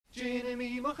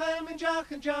me mochail min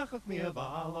jach and jachach me a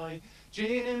balai.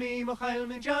 Jane me mochail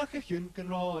min jachach yunken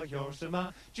roa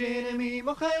yorsama. Jane me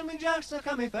mochail min jach sa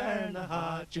kami ferna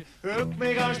hatje. Uk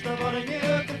me garsta van a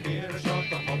yeuk and fear a shot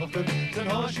the hobbit. Then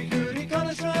hoshi kuri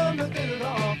kana shram a till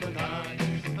off and high.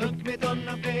 Uk me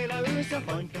donna fela usa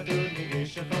point ka dun me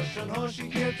gish a kosh and hoshi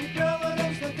here to grow and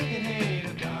I'm stuck in hain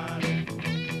of darling.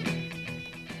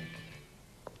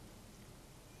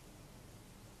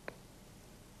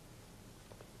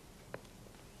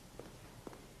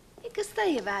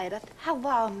 Gystai y fairad,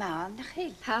 hawa ma'n na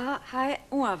chi. Ha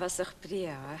uafas ych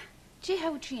brio. Ti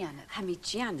haw trianaf? Ha mi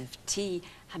gianaf ti,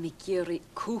 ha mi gyrru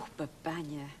cwp y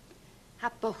banya.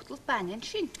 Ha bochtl banyan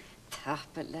sin.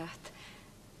 Tapelat.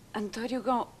 Yn dod i'w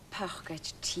go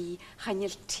pachgait ti,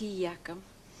 chanil ti agam.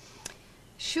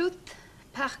 Siwt,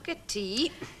 pachgait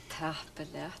ti.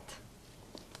 Tapelat.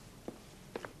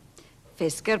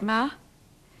 Fisgar ma.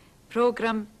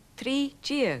 Program 3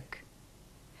 Giag.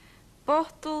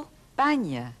 Bottle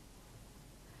banya.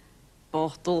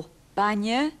 Bottle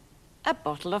banya, a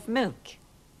bottle of milk.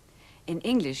 In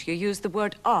English, you use the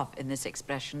word of in this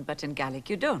expression, but in Gaelic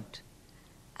you don't.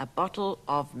 A bottle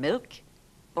of milk,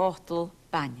 bottle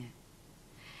banya.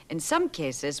 In some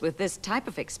cases, with this type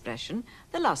of expression,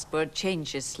 the last word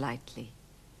changes slightly.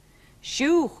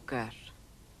 Siúchgar.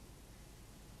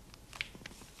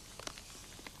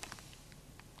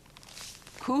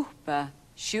 Cúpa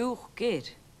siúchgir.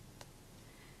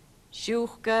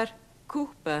 Siúchgar,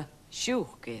 cúpa,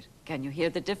 siúchgir. Can you hear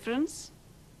the difference?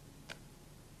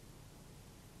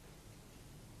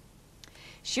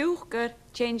 Siúchgar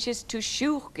changes to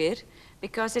siúchgir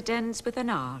because it ends with an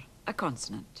R, a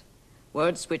consonant.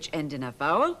 Words which end in a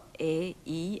vowel, A,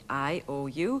 E, I, O,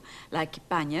 U, like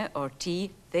banya or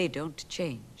tea, they don't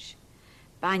change.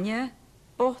 Banya,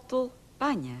 bottle,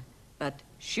 banya, but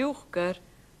siúchgar,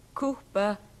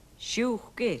 cúpa,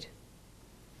 siúchgir.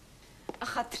 A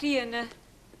chatriana.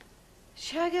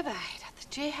 Siag y fairad,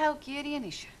 ti haw giri yn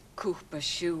isio. Cúpa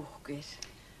siúchgir.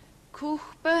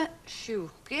 Cwpa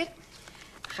siwgir.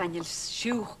 Chanil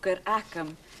siúchgar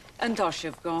acam, yn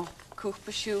dosif go,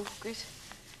 cúpa siúchgir.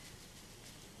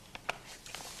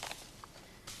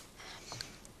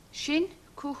 Sin,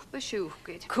 cwpa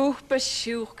siwgir. Cúpa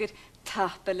siúchgir,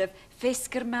 tapelef,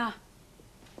 fisgar ma.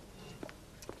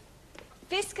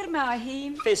 Fisgar ma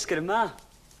hím. Fisgar ma.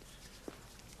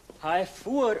 Hai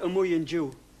fwr y mwy yn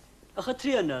diw. A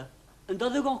chatriana, yn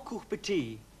dod o gon cwch byti.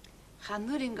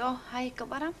 Chanwr yn go, hai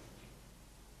gybaram.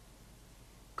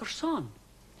 Gyrson.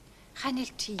 Chanil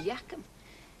ti acam.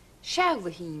 Siaw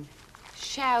fy hun.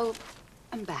 Siaw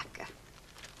yn baca.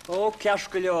 O,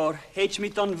 casgalior, heit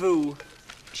mi don fw.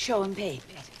 Siaw yn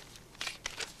paper.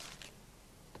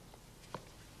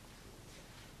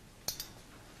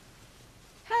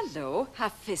 Hallo, ha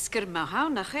fisgar ma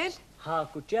hawn achel. Ha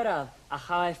gwtieraf a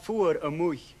chai fwr y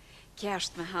mwy.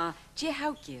 Gerst ma ha, je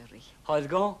hau geri. Haid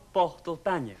gon bochtl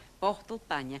banya. Bochtel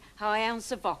banya, ha ewn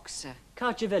sy boxa. Ca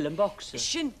ti fel yn boxa?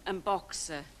 Sin yn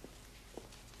boxa.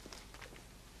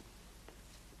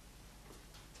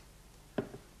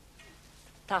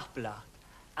 Tapla,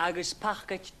 agus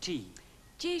pachgat ti.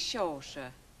 Je shorsa.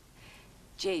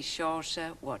 Je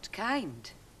shorsa, what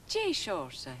kind? Je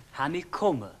shorsa. Ha mi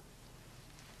cwma.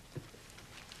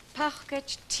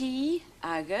 Pachgach tea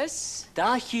agus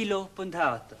 10 kilo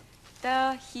pundhata.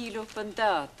 da hilo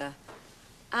pandata.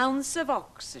 Ounce of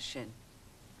oxygen.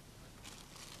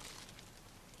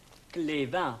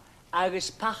 Glefa,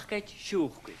 agus pachgat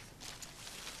siwchgwydd.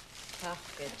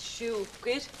 Pachgach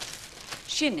siwgyd.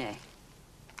 Sinne.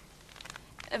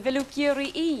 Felw gyrru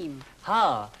im.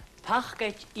 Ha,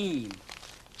 pachgat im.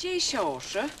 Je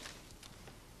shorsa.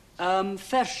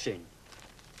 Fersin.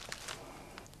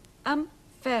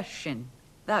 Fersin.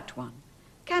 That one.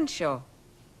 Can show.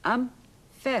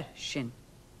 Fersin.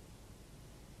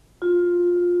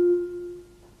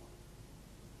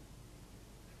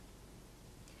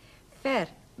 Fer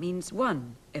means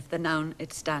one if the noun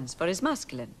it stands for is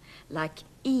masculine, like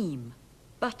im,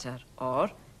 butter,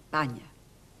 or banya.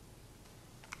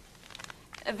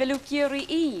 Felw gyrru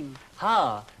im.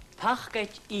 Ha,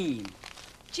 pachgat im.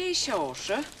 Je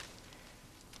shorsa.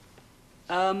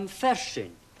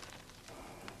 Fersin.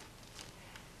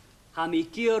 Ha mi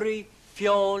gyrru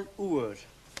fiol ŵr.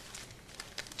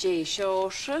 Je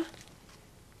shorsa.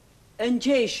 Yn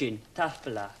jeshin,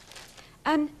 tafla.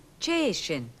 And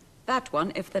jeshin. That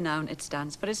one if the noun it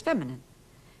stands for is feminine.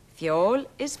 Fiol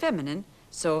is feminine,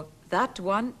 so that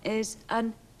one is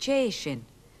an jeshin.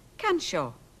 Can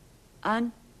show.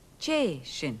 An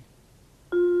jeshin.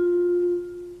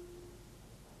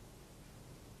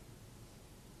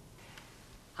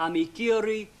 Ha mi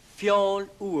gyrru fiol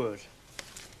ŵr.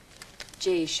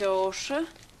 J Shosha.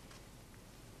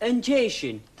 Yn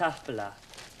Jason tafbala.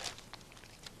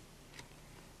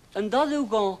 Yn dadu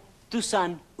gan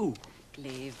dusan u.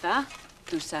 Gleva.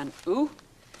 Dusan u.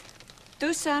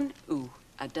 Dusan u.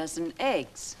 A dozen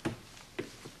eggs.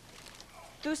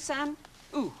 Dusan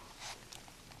u.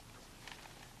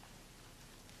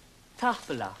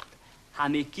 Tafbala.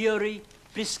 Hami gyri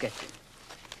brisketin.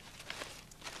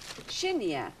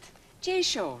 Shiniat. J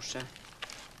Shosha.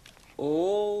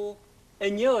 O,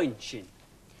 yn ioensyn.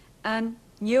 An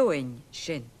Newing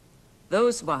Shin.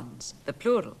 Those ones, the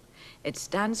plural. It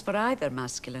stands for either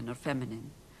masculine or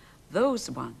feminine. Those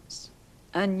ones.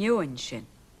 An Newing Shin.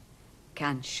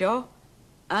 Can show.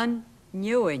 An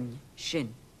Newing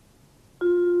Shin.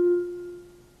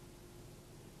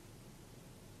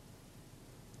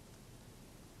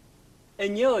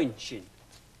 Yn ioensyn.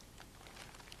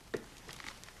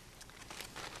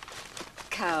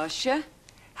 Kasha.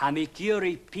 Hami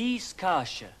gyri pys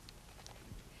kasha.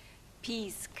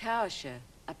 Peas kasha.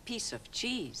 A piece of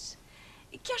cheese.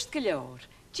 Kerst gelior.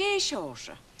 J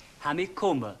Shosha. Hami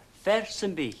coma vers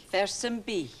yn bych. Versum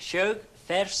B. Siog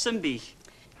vers yn bych.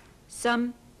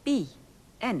 Some B.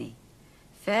 Any.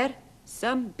 Fair.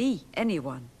 Some B.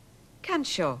 Anyone. Can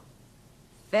show.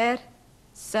 Fair.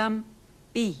 Some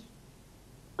B.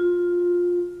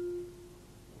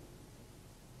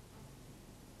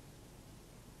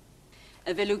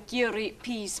 A velugiri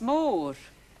peas more.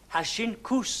 Ha sin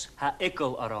cws ha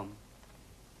egol arom.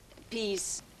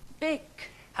 Peas big.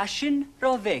 Ha sin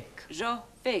rovig. Jo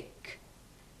big.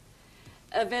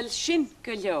 A vel shin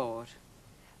gelior.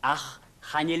 Ach,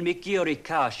 chanil mi gyri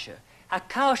kasha. Ha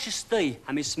kasha stui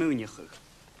ha mi smúnichu.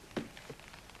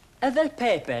 A fel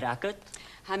peper agat.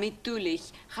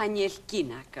 Hamitulich Haniel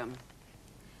Ginakam.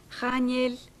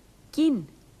 Haniel Gin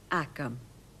Akam.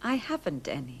 I haven't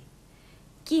any.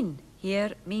 Gin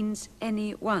here means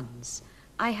any ones.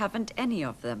 I haven't any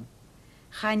of them.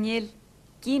 Haniel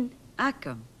Gin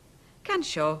Akam. Can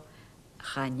show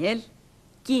Haniel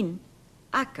Gin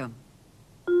Akam.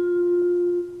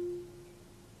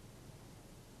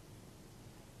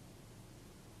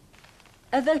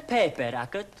 A fel peper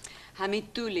agat.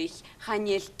 Hamitulich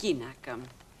Haniel Ginakam.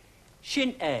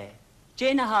 Sin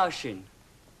Jana ha sin.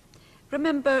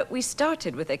 Remember, we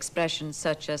started with expressions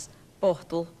such as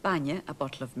bottle, banya, a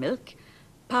bottle of milk,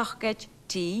 packet,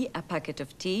 tea, a packet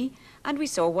of tea, and we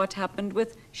saw what happened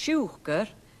with sugar.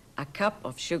 A cup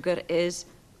of sugar is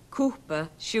kupa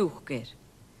sugar.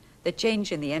 The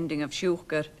change in the ending of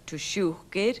sugar to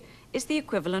sugar is the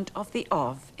equivalent of the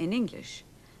of in English.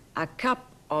 A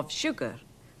cup of sugar,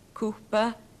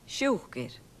 kupa sugar.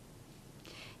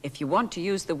 If you want to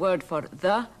use the word for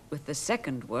the with the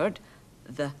second word,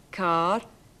 the car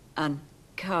and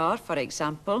car, for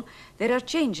example, there are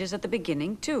changes at the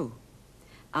beginning too.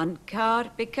 And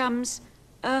car becomes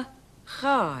a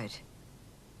car.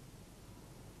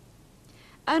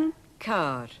 An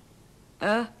car,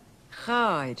 a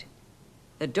car.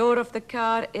 The door of the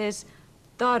car is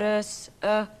doras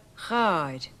a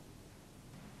car.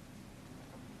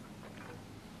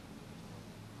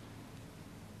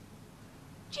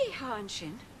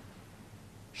 Hanshin.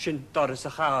 Sin doras a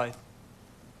chaid.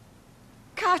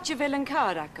 Katja vil an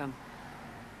car akam.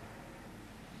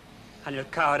 Han il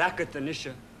car agat yn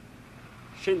isio.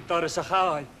 Sin doras a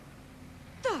chaid.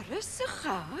 Doris a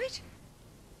chaid?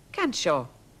 Can show.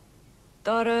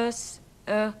 Doris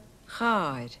a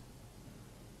chaid.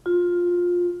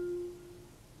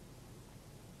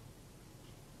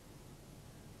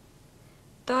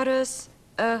 Doris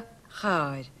a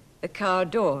chaid. The car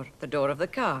door, the door of the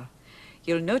car.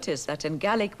 You'll notice that in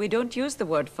Gaelic we don't use the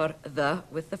word for the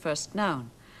with the first noun.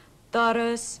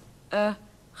 Doris a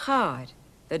chaid,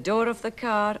 the door of the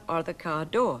car or the car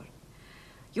door.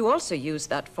 You also use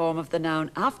that form of the noun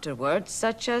afterwards,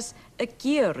 such as a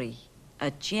giri,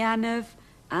 a gianav,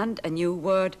 and a new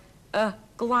word, a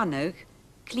glanug,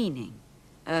 cleaning.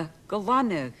 A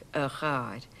glanug a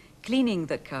chaid, cleaning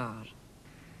the car.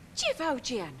 Jiv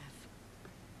gianav.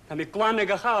 Ha mi glannig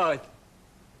a chaid.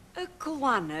 A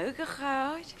glanug a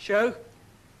chaid? Sio,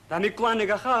 ha mi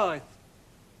glannig a chaid.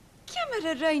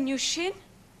 Cymar a reiniw sin?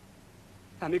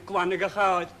 Ha mi glannig a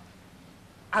chaid.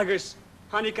 Agus,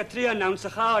 hannig a tria nawn sa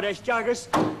chaid eich agus.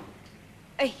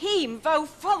 A hím fawr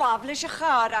ffalaflis a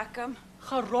char acam.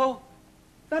 Charo,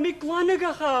 ha mi glannig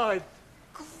a chaid.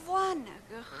 Glanug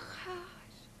a char.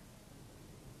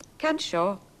 Can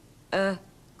sio, a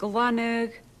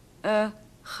glanug a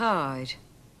char.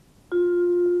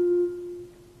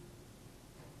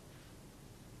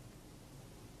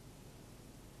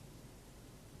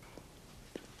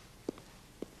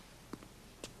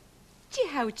 Di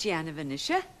haw Gianna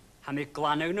Venetia? Ha mi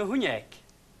glannig na hwnneg.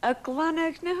 a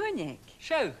glanach na hunig.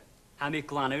 Show, hami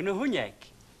glanu na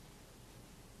hunyek.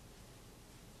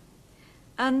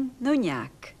 An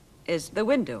nunyak is the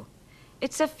window.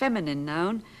 It's a feminine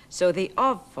noun, so the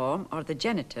of form, or the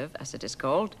genitive, as it is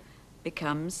called,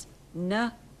 becomes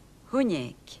na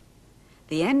hunyek.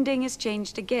 The ending is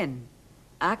changed again.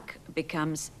 Ak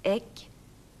becomes ek,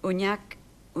 unyak,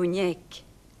 unyek.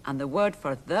 And the word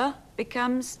for the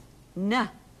becomes na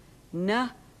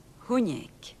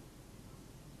hunyek.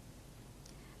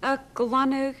 A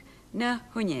glanug na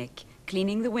hunyek,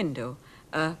 cleaning the window.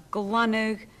 A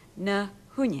glanug na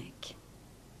hunyek.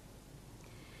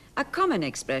 A common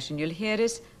expression you'll hear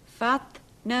is fat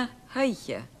na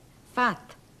haige.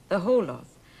 Fat, the whole of.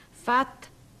 Fat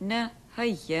na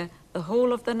haige, the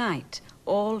whole of the night,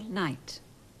 all night.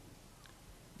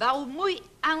 Wel mooi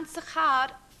aan se gaar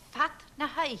fat na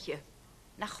haige.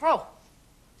 Na gro.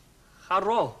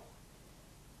 Charo,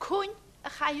 Koen a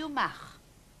chaiw mach.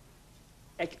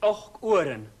 ek och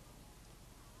oren.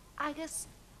 Agus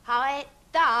ha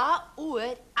da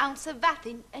oer aan se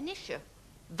watin en isje.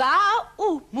 Waar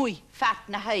o mooi fat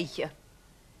na haige.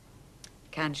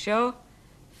 Can show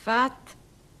fat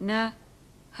na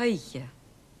haige.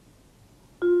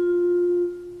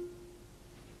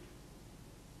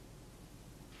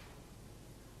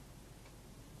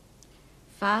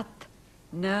 Fat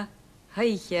na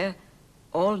haige,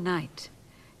 all night.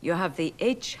 You have the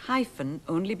H hyphen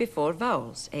only before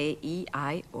vowels, A, E,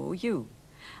 I, O, U.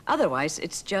 Otherwise,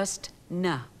 it's just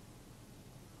na.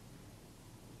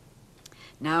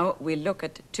 Now we'll look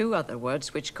at two other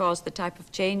words which cause the type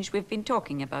of change we've been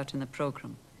talking about in the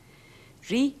program.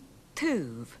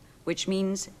 Ri-tuv, which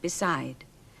means beside.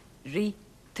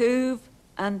 Ri-tuv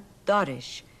and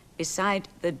dorish, beside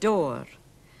the door.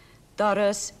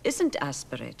 Doris isn't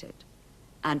aspirated.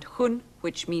 And hun,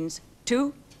 which means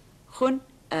to, hun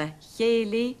a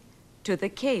cheli to the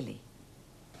céili.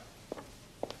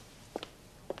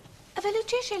 A fel yw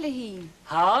tisio le hun?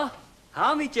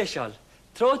 Ha mi jesal.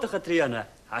 Trotach a triana,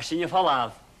 hasin je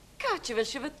falav. Catje wil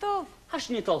je wat tof?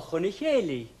 Hasin je tol chunni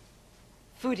cheli.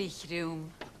 Voedig room.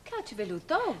 Catje fel yw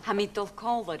do? Ha mi dol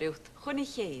colder uit. Chun a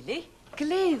chéili.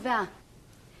 Glefa.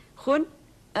 Chun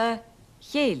a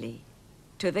chéili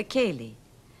to the céili.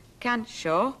 Can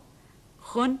seo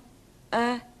chun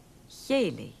a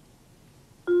chéili.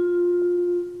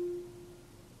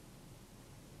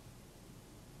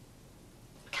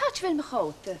 Catje fel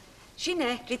mechote?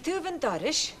 Sinne, rituv an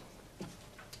dorish.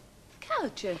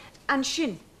 Catje? An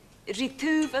sin,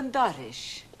 rituv an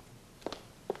dorish.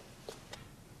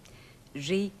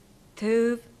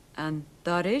 Rituv an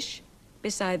dorish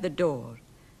beside the door.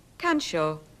 Can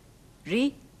seo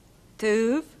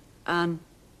rituv an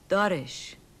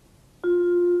dorish.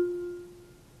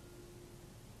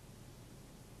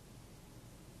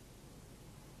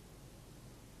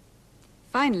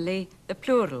 Finally, the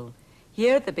plural.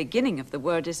 Here, the beginning of the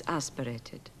word is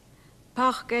aspirated.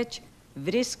 Pachgech,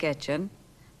 vrisketchen,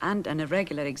 and an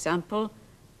irregular example,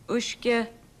 ushke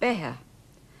behe.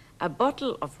 A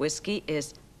bottle of whiskey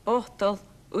is bottle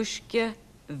ushke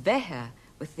vehe,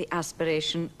 with the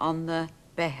aspiration on the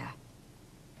behe.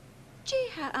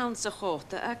 Jiha ansa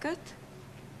chota agat?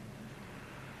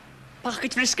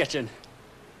 Pachkit frisketjen.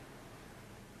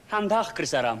 Handach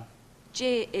krisaram.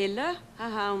 J illa ha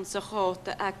ansa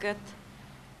chota agat.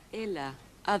 Illa,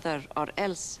 other or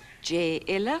else. J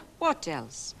illa, what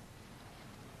else?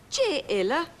 J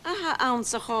illa ha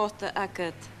ansa chota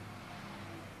agat.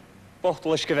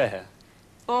 Bochtel is gewehe.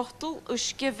 Bottle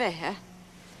ushke vehe.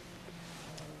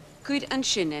 Good and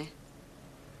shinne.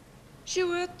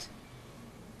 Sjoerd.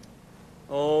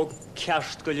 O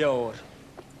kerst guljór.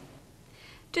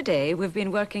 Today we've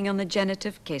been working on the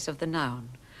genitive case of the noun.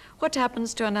 What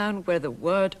happens to a noun where the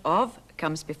word of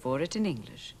comes before it in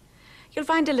English? You'll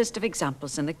find a list of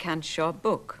examples in the Canshaw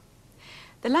book.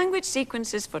 The language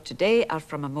sequences for today are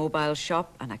from a mobile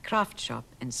shop and a craft shop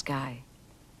in Skye.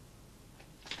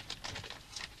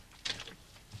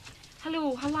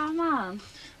 Hallo, man.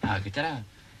 Gyda.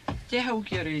 De hau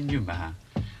geri njuma.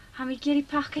 Ha mi geri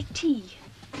packet tea.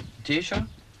 Te sio?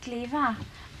 Glefa.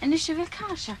 En is je wel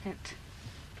kaarsjacket?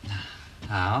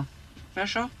 Ha. Mer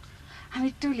sio? Ha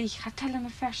mi dwli, ha tell me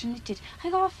fashion knitted. Ha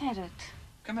go ferret.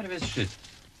 Kam er ves shit.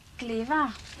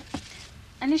 Glefa.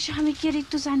 En is je ha mi geri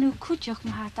dwzanu cwdioch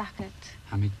ma ha dacket.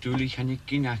 Ha mi dwli chan I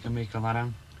gynnach am eich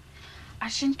alaran. A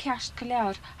sy'n kerst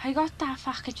gylawr, ha go da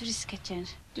packet risketjen.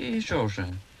 De sio sio.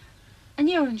 En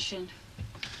yw'n sy'n.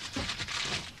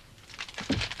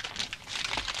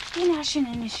 Dyna sy'n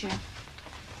en is je.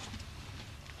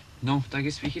 No, dag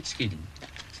is vi hit skillen.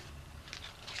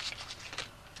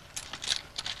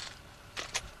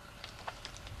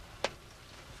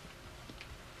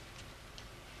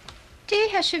 Dé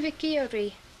has se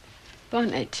vicéirí.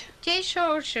 Bonnet. Dé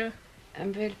seirse.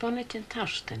 An bhfuil bonnet an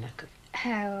tartain acu.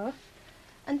 How?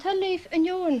 An tá léh an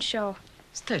jóan seo.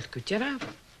 Stel go dearab.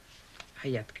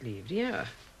 Hayat glifria.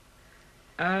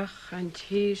 Ach, an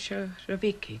tí seo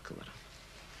rabici glwr.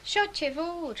 Seo te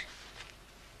fór.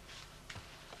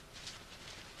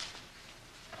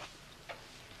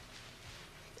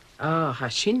 Ha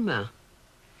sin ma.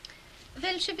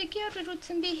 Fel se vicéirí rút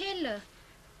an bí heile.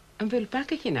 An bhfuil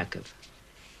bacachin acu.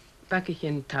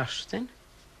 Bacachin tartain.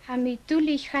 Ha mi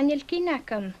dúlí chanil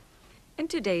cinacam. In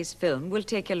today's film, we'll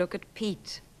take a look at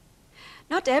peat.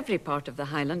 Not every part of the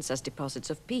Highlands has deposits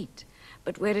of peat,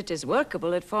 but where it is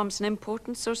workable, it forms an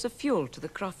important source of fuel to the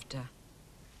crofter.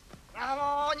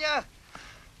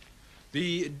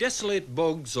 The desolate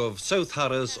bogs of South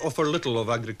Harris offer little of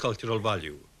agricultural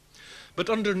value, but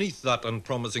underneath that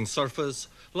unpromising surface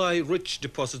lie rich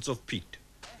deposits of peat.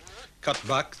 Cut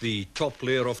back the top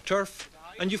layer of turf,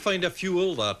 and you find a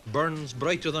fuel that burns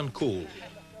brighter than coal,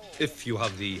 if you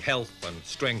have the health and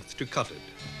strength to cut it.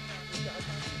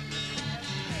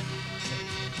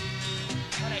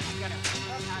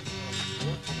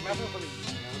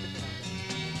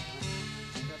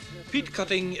 Peat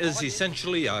cutting is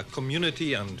essentially a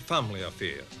community and family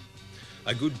affair.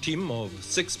 A good team of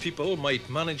 6 people might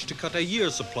manage to cut a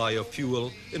year's supply of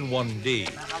fuel in one day.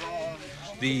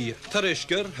 The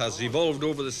Tarishker has evolved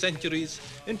over the centuries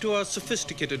into a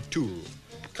sophisticated tool,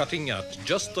 cutting at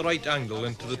just the right angle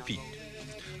into the peat.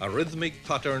 A rhythmic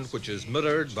pattern which is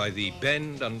mirrored by the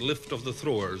bend and lift of the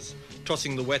throwers,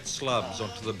 tossing the wet slabs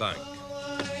onto the bank.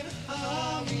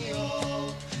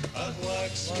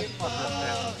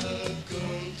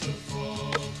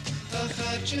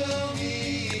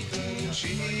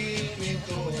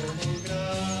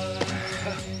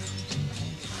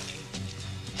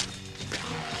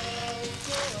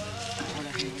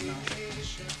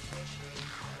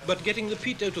 But getting the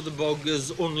peat out of the bog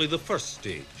is only the first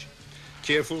stage.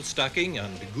 Careful stacking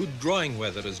and good drying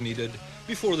weather is needed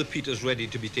before the peat is ready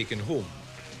to be taken home.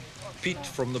 Peat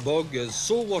from the bog is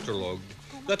so waterlogged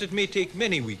that it may take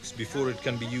many weeks before it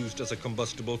can be used as a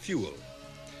combustible fuel.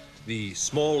 The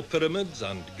small pyramids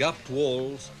and gapped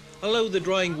walls allow the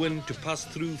drying wind to pass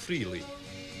through freely.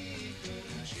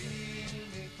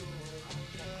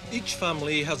 Each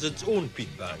family has its own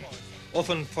peat bank,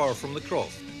 often far from the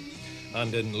croft.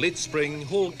 And in late spring,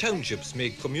 whole townships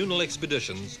make communal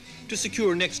expeditions to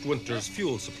secure next winter's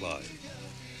fuel supply.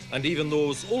 And even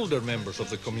those older members of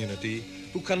the community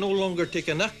who can no longer take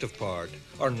an active part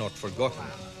are not forgotten.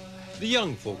 The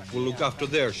young folk will look after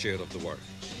their share of the work.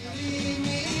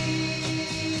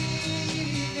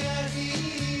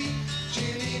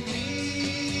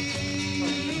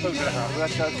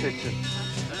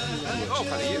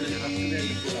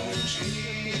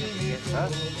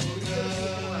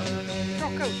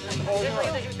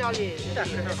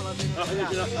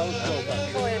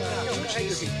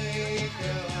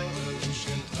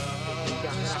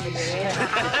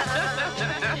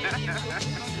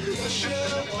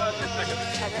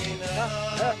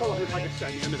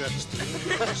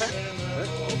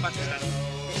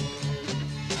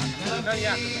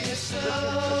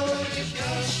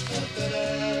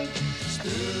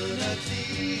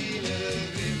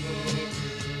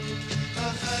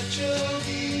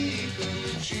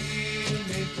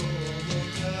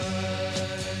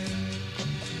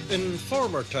 In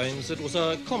former times, it was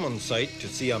a common sight to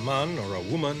see a man or a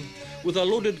woman with a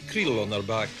loaded creel on their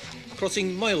back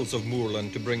crossing miles of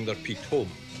moorland to bring their peat home.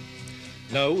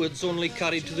 Now it's only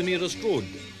carried to the nearest road,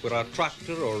 where a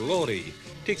tractor or lorry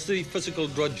takes the physical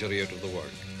drudgery out of the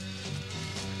work.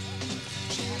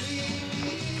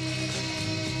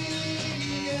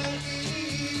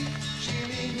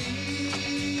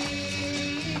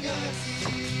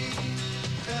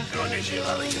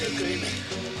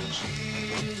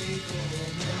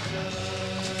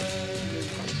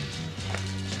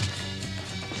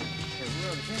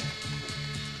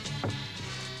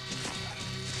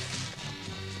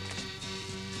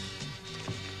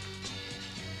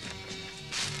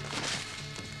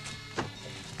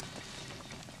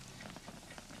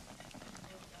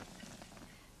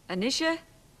 Anisha,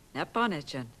 na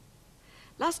Bonachan.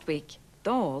 Last week,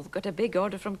 Dol got a big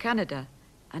order from Canada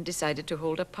and decided to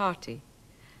hold a party.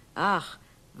 Ach,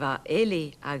 va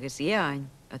Eli agus Iain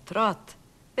a trot.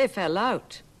 They fell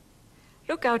out.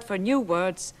 Look out for new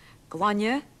words,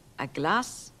 glonje, a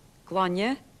glass,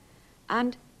 glonje,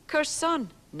 and curson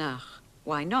nach.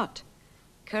 Why not?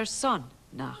 Curson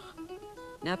nach.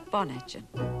 Na Bonachan.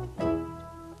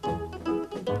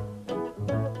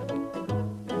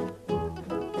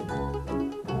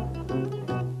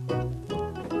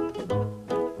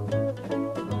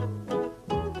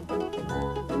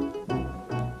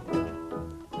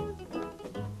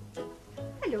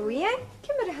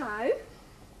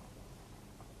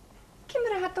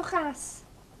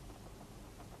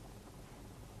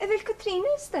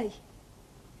 stay.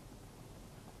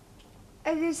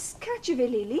 Agus catch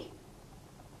bhfuil Lily.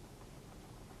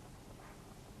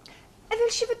 A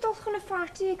bhfuil si bh dulchan na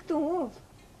fartaí ag dul.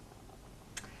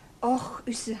 Och,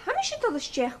 usa, ha mi si dul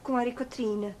isteach gwarí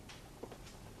Katrina.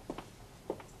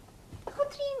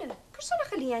 Katrina, cwrson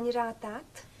ach ali ani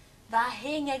radat? Fa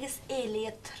hing agus Eli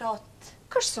a trot.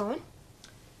 Cwrson?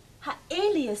 Ha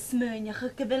Eli a smynach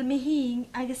ag gyfel mi hing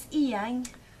agus iang.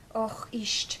 Och,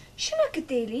 isht, sy'n ag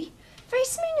adeli. Fa i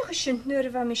smynach a sy'n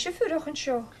nŵr fa mi si ffwrwch yn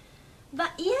sio. Fa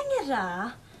iang a ra,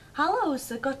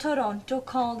 halawsa go Toronto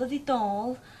caldodd i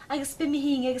dol, agus by mi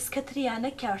hing agus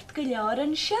Catriana cert gylior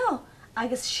yn sio,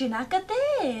 agus sy'n ag a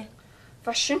de.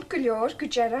 Fa sy'n gylior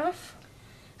gyjaraf?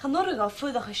 Chan o'r go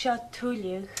ffwyddoch a sio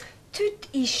tŵliwch. Tŵt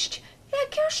isht, ja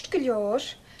kerst gylior.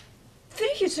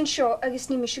 Ffyrich yn sio agus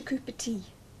ni mi si cwpa ti.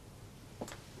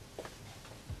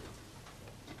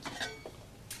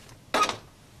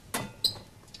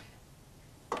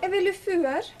 E vil u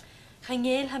fyr?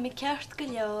 Changel ha mi cert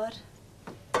gylior.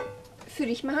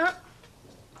 Ffyrich ma ha?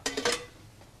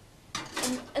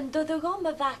 Yn dod o gom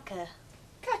y faca.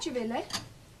 Cat je wil,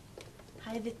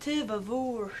 Ha i ddi tyf o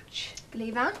fwrch.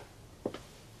 Gleifa?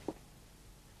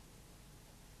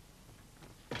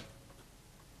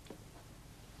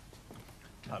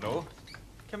 Hallo,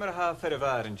 cymmer ha fer y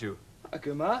far yn diw? Ac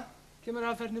yma, cymmer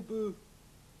ha fer na bw.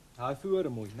 Ha ffwyr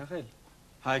y mwy, na chael.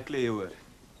 Ha gleiwyr.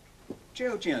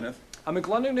 Geo Gianaf? A mi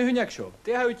glaniw na hwnnw sio,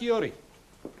 de haw di ori.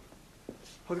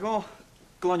 Hwyd go,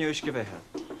 glaniw ysg gyfeha.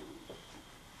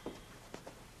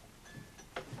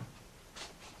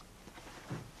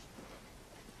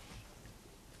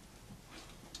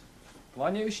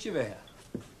 Glaniw ysg fe.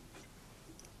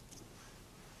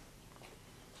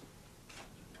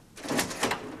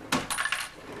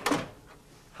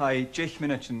 Hai 10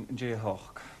 minuten yn je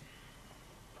hoch.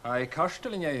 Hai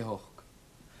karstel yn ei hoch.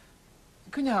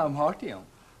 Kun je ha am hart iawn?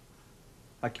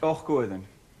 Ac och gwydden.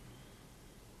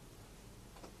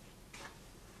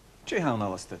 Je hawn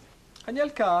alastyd. Haniel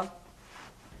Carl.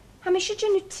 Ha mi si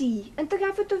dyn ti, yn dy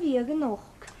gafod o fi ag yn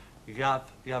och.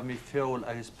 Gaf mi ffewl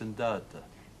ag ysbendada.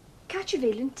 Cat je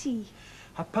wil yn ti.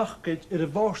 Ha pachgyd yr y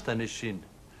forstan y sin.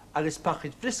 Ag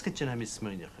ysbachgyd frisgyd yn am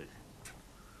ysmynach.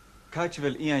 Kaart je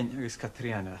wel ian agus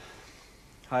Catriana.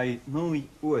 Hai mwy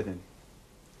wydden.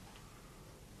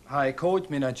 Hai coed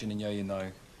minagyn yn ei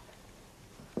nawg.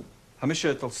 Ha mi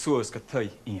siarad al sŵs gatau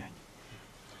ian.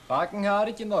 Bag yng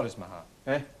Nghari ti'n oris ma ha?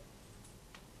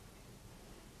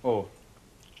 O,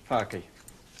 fagi.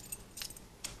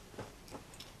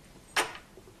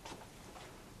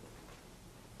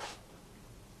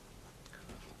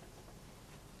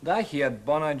 Da hi ad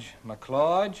bonaj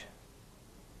MacLeod.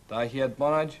 Da hi ad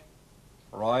bonaj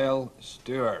Royal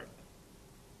Steward.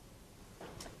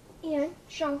 Ian,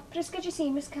 Sean, prysgyd je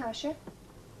sîm ys casio.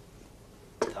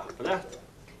 Tak for dat.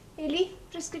 Eli,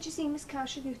 prysgyd je sîm ys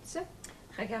casio gwtse.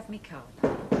 Ga gaf mi cael.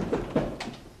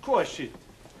 Cwasi.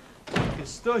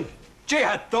 Gystoi. Je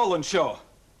had dol yn sio.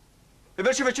 Fe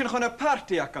fel si fe chi'n chwn y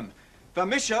party ac am. Fe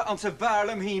misio am se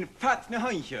farlem hi'n pat na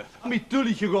hainche. Mi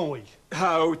dwlich y goi.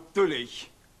 How dwlich.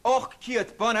 Och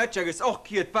kiet bonnet agus och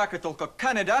kiet baketol go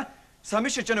Canada. Sa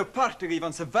misio gen o party i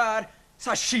fan se far.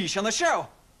 Sa shish an y sio.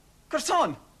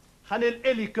 Cyrson. Hanel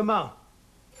Eli gyma.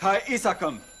 Ha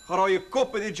isacam. Choroi y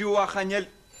gwpyd i diw a chanel.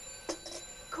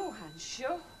 Cohan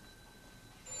sio.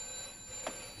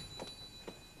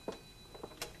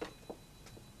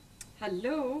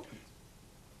 Hallo?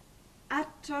 At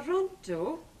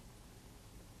Toronto?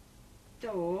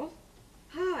 Do?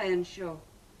 Ha en sio.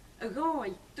 Y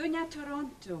goi, dwi'n a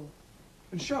Toronto.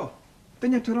 Yn sio?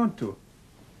 Dyna Toronto.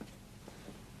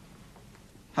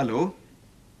 Hallo?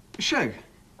 Sieg?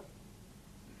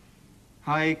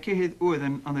 Hai cyhydd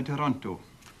wydden an y Toronto.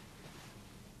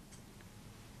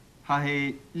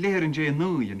 Hai leir yn je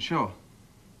nwy yn sio.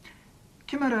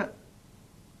 Cymera...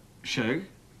 Sieg?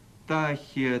 Da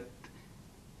hyd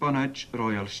Bonaj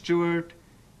Royal Steward.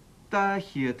 Da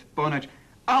hyd Bonaj...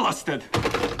 Alastyd!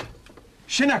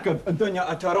 Sinnacab yn dynia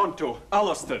a Toronto.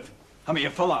 Alastyd. Ha mi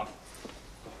y ffylaf.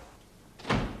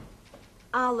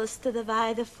 Alastyd y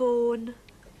faedd y ffôn.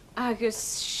 Agus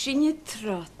sy'n y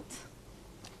trot.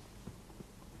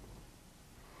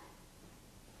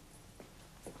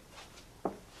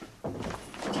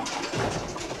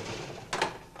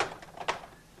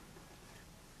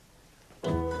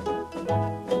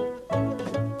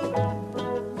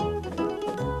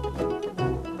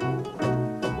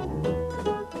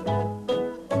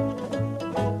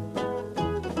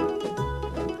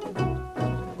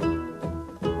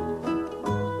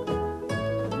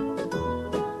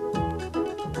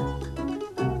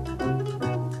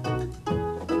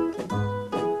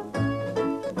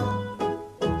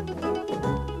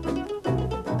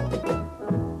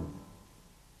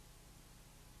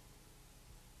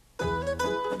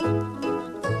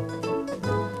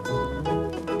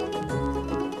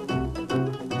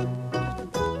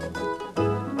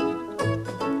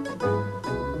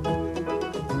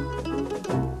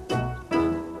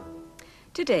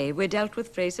 Today, we dealt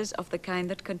with phrases of the kind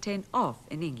that contain of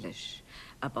in English.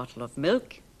 A bottle of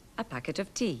milk, a packet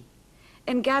of tea.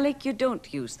 In Gaelic, you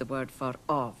don't use the word for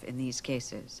of in these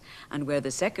cases, and where the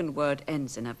second word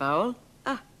ends in a vowel,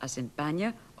 a as in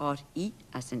banya or I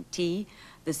as in tea,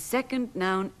 the second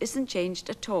noun isn't changed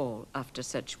at all after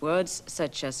such words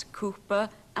such as cúpa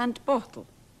and bottle.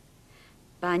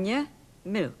 Banya,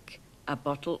 milk, a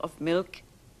bottle of milk,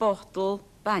 bottle,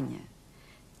 banya.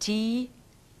 Tea,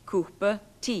 cúpa,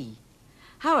 tea.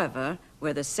 However,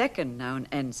 where the second noun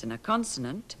ends in a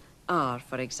consonant, R,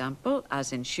 for example,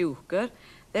 as in siúchar,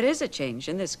 there is a change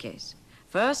in this case.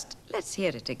 First, let's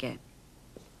hear it again.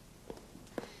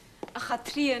 A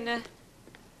chatriana.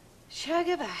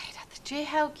 Shagabai, that the J.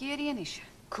 How Girian is.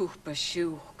 Cúpa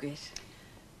siúchar.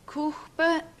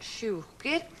 Cúpa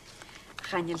siúchar.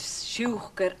 Chanil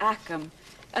siúchar acam,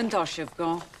 an doshev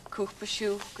gone, cúpa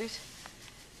siúchar.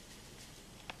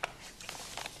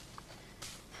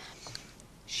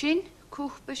 Shin,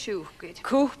 cúpa siúchar.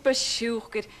 Cúpa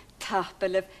siúchar,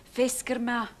 tapelev, fisker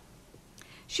ma.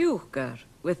 Siúchar,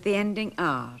 with the ending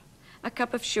R. A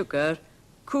cup of sugar,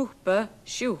 cúpa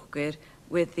siúchar,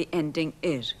 with the ending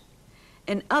ir.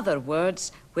 In other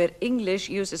words, where English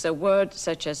uses a word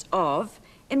such as of,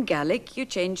 in Gaelic you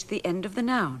change the end of the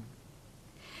noun.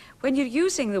 When you're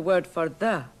using the word for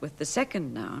the with the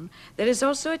second noun, there is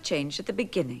also a change at the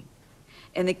beginning.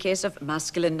 In the case of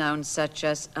masculine nouns such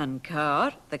as an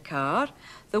car, the car,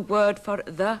 the word for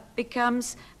the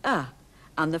becomes a,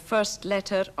 and the first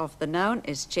letter of the noun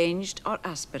is changed or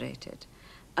aspirated.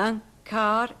 An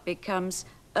car becomes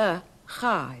a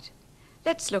char.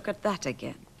 Let's look at that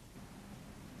again.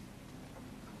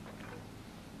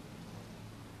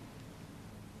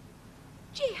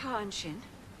 Gee han shin.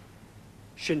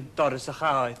 Shin doras a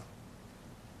chaid.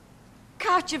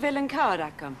 Catja vil an car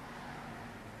acam.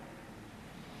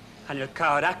 Han your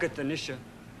car agat an isha.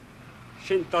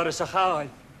 Shin doras a chaid.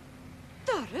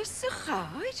 Doris a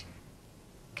chaid?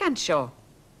 Can show.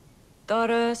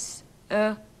 Doris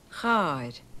a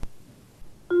chaid.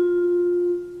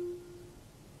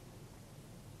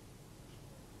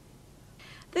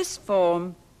 This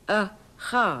form, a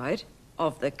chaid,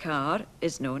 of the car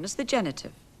is known as the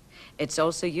genitive. It's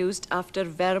also used after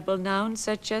verbal nouns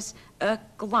such as a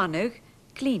glanug,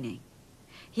 cleaning.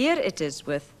 Here it is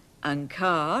with an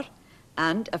car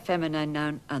and a feminine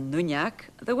noun an nunyak,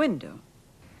 the window.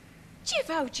 Jiv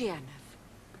Gianov.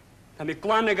 Ha mi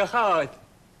glannig a chaid.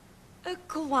 A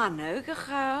glanug a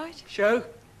chaid? Show.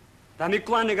 Ha mi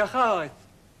glannig a chaid.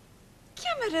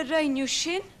 Kiammer a reinu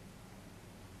shin?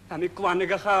 Ha mi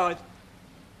glannig a chaid.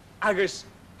 Agus,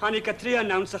 hannig a tria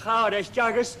nawn sa chaid eich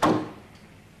jagus.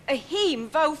 A hím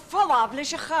vau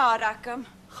fallablis a char acam.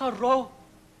 Charo.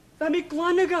 Ha mi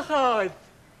glannig a chaid.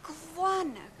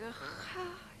 Glanug a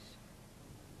chaid.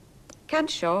 Can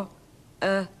show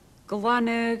a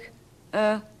glanug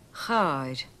a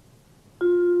chaid.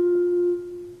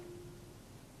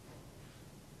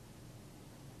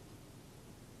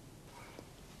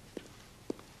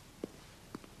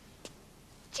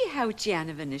 Di how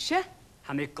Gianna Venetia?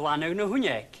 Ha mi glannig na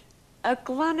hwnneg. A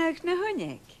glanug na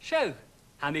hwnneg? Show.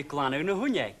 Ha mi glannig na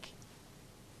hwnneg.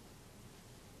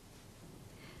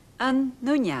 An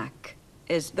nunyak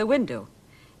is the window.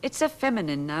 It's a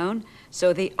feminine noun,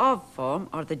 so the of form,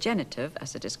 or the genitive,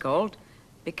 as it is called,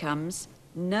 becomes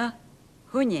na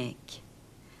hwnneg.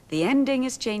 The ending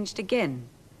is changed again.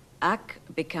 Ac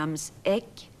becomes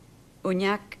ek,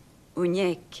 unyak,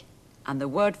 unyek, and the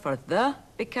word for the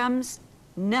becomes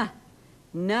na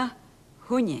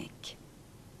hwnneg.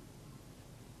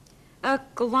 A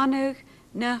glanug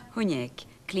na hwnneg,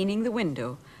 cleaning the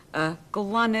window. A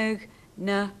glanug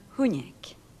na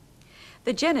hwnneg.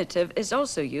 The genitive is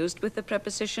also used with the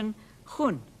preposition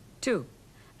chun, to,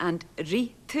 and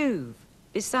ri tuv,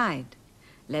 beside.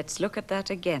 Let's look at that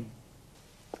again.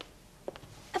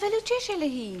 A fel yw tiesiol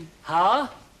hi? Ha?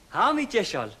 Ha mi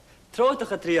tiesiol.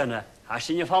 Trotach a triana. Ha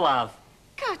sin y falaf.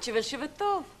 Catja fel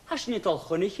sifatov. Ha sin y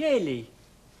dolchwn i cheli.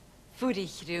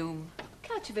 Fwrich rŵm.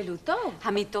 Catja fel yw do? Ha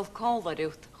mi dol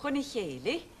colfarwt. Chwn i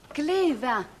cheli.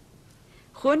 Glefa.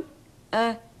 Chwn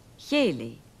a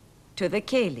cheli. To the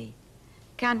celi.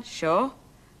 Can show.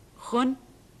 Chwn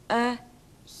a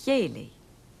cheli.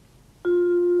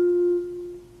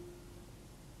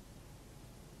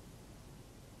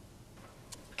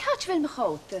 Catja fel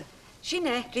mychote?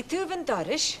 Sinne, ritúv an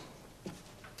dorish.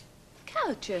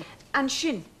 Catja? An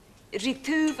sin,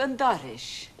 ritúv an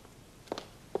dorish.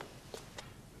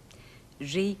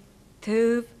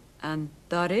 Ritúv an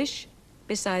dorish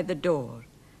beside the door.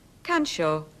 Can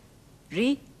show.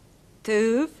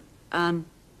 Ritúv an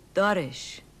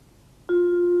dorish.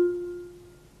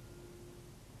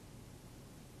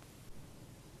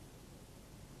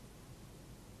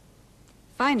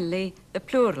 Finally, the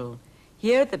plural.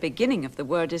 Here the beginning of the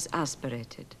word is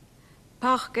aspirated.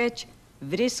 Pachkech,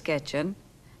 vrisketchen,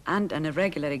 and an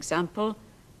irregular example,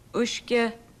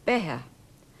 ushke beha.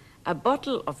 A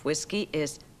bottle of whiskey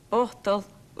is bochtel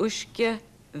ushke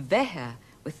veha,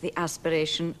 with the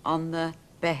aspiration on the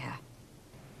beha.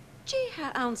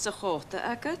 Jiha aanse chote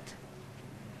agat?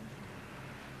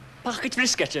 Pachkit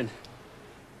vrisketchen.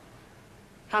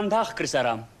 Handach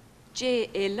krisaram. J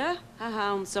illa ha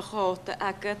aanse chote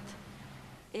agat?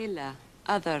 Illa,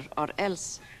 other or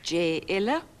else. J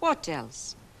illa, what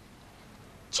else?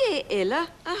 J illa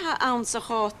ha aanse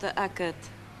chote agat?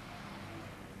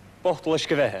 Bochtel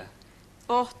ushke vehe.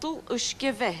 Bochtel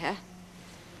ushke veha.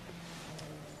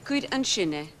 Cuid an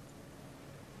sinne.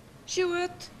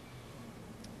 Siúd.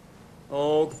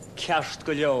 O ceart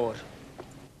go leor.